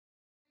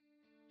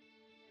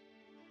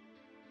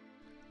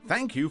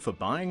Thank you for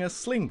buying a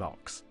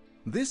SlingBox.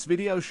 This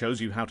video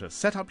shows you how to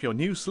set up your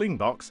new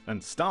SlingBox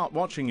and start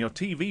watching your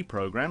TV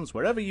programs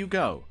wherever you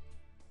go.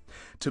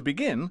 To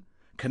begin,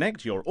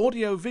 connect your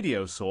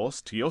audio-video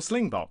source to your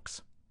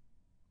SlingBox.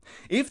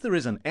 If there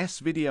is an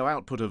S-video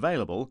output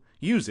available,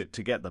 use it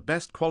to get the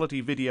best quality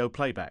video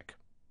playback.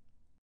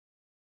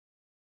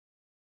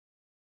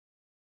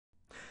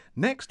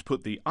 Next,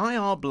 put the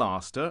IR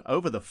blaster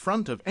over the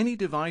front of any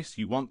device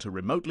you want to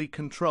remotely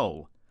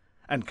control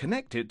and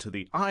connect it to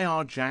the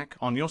IR jack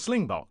on your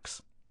SlingBox.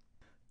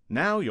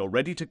 Now you're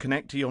ready to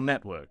connect to your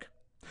network.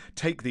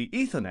 Take the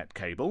Ethernet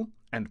cable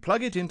and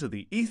plug it into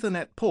the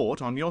Ethernet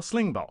port on your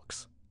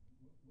SlingBox.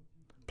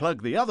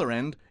 Plug the other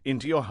end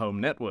into your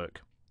home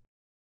network.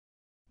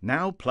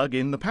 Now plug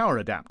in the power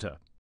adapter.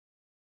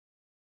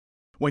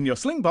 When your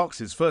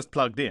SlingBox is first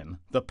plugged in,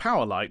 the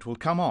power light will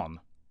come on.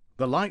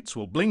 The lights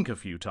will blink a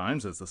few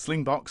times as the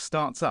SlingBox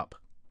starts up.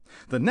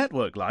 The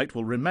network light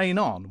will remain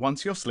on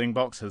once your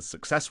SlingBox has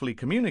successfully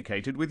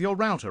communicated with your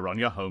router on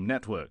your home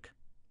network.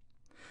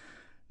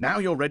 Now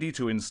you're ready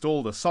to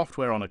install the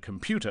software on a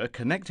computer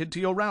connected to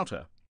your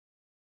router.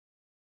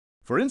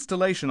 For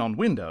installation on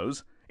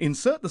Windows,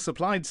 insert the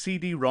supplied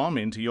CD-ROM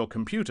into your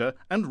computer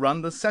and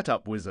run the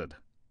Setup Wizard.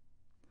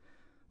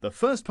 The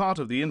first part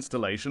of the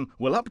installation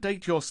will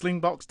update your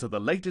SlingBox to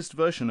the latest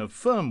version of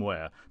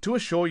firmware to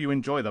assure you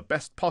enjoy the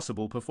best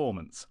possible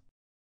performance.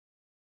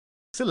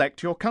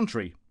 Select your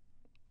country.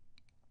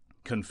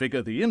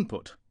 Configure the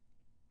input.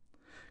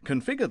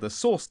 Configure the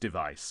source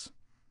device.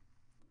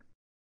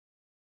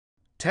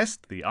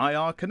 Test the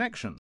IR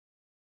connection.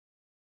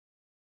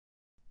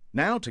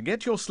 Now, to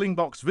get your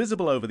SlingBox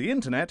visible over the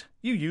internet,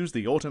 you use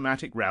the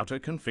automatic router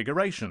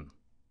configuration.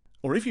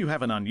 Or if you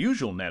have an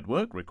unusual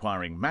network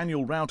requiring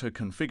manual router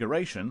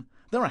configuration,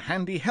 there are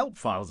handy help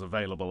files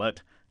available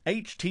at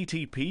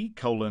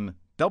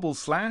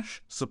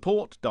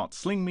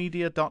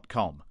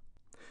http://support.slingmedia.com.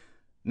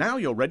 Now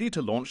you're ready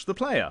to launch the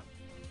player.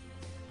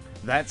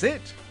 That's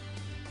it!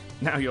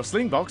 Now your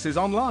SlingBox is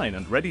online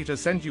and ready to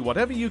send you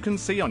whatever you can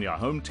see on your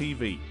home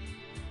TV.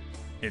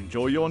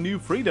 Enjoy your new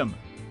freedom!